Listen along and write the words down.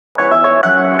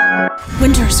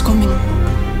Winter's coming.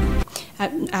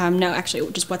 No, actually,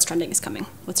 just what's trending is coming.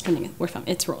 What's trending?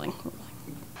 It's rolling.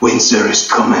 Winter is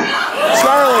coming.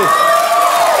 Charlie.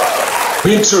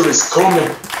 Winter is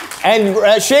coming. And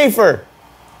Schaefer.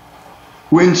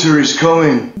 Winter is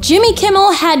coming. Jimmy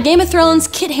Kimmel had Game of Thrones'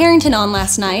 Kit Harington on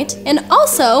last night, and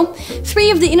also 3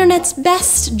 of the internet's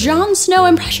best Jon Snow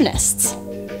impressionists.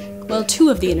 Well, 2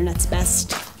 of the internet's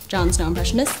best Jon Snow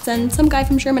impressionists and some guy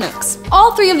from Sherman Oaks.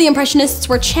 All 3 of the impressionists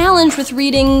were challenged with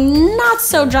reading not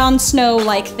so Jon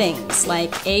Snow-like things,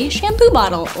 like a shampoo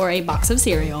bottle or a box of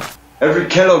cereal. Every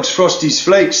Kellogg's Frosties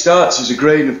flake starts as a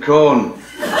grain of corn.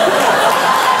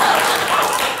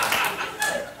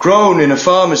 Grown in a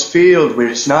farmer's field where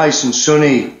it's nice and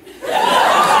sunny.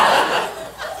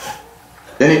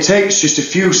 Then it takes just a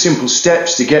few simple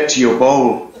steps to get to your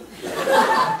bowl.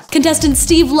 Contestant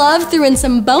Steve Love threw in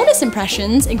some bonus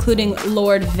impressions, including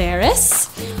Lord Varys,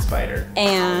 Spider,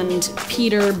 and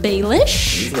Peter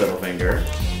Baelish, his little finger,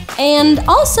 and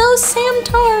also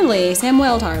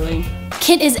Samuel Tarly.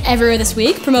 Kit is everywhere this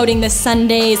week, promoting this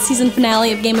Sunday's season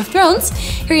finale of Game of Thrones.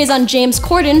 Here he is on James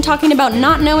Corden talking about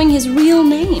not knowing his real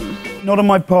name. Not on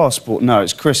my passport, no,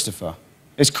 it's Christopher.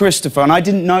 It's Christopher, and I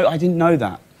didn't know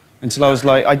that. Until I was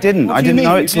like, I didn't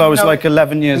know it till I was like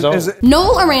 11 years old.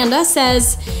 Noel Aranda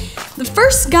says, the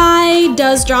first guy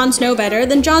does Jon Snow better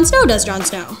than Jon Snow does Jon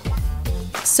Snow.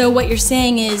 So what you're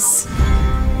saying is,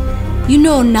 you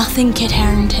know nothing, Kit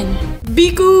Harington.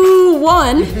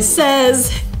 Biku1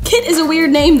 says, Kit is a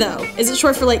weird name though. Is it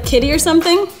short for like kitty or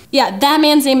something? Yeah, that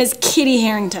man's name is Kitty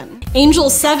Harington.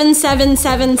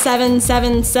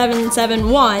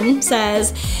 Angel77777771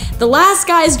 says, the last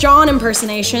guy's Jon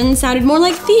impersonation sounded more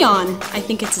like Theon. I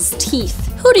think it's his teeth.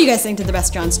 Who do you guys think did the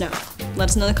best Jon Snow? Let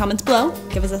us know in the comments below,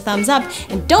 give us a thumbs up,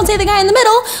 and don't say the guy in the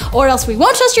middle, or else we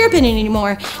won't trust your opinion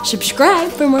anymore.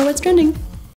 Subscribe for more What's Trending.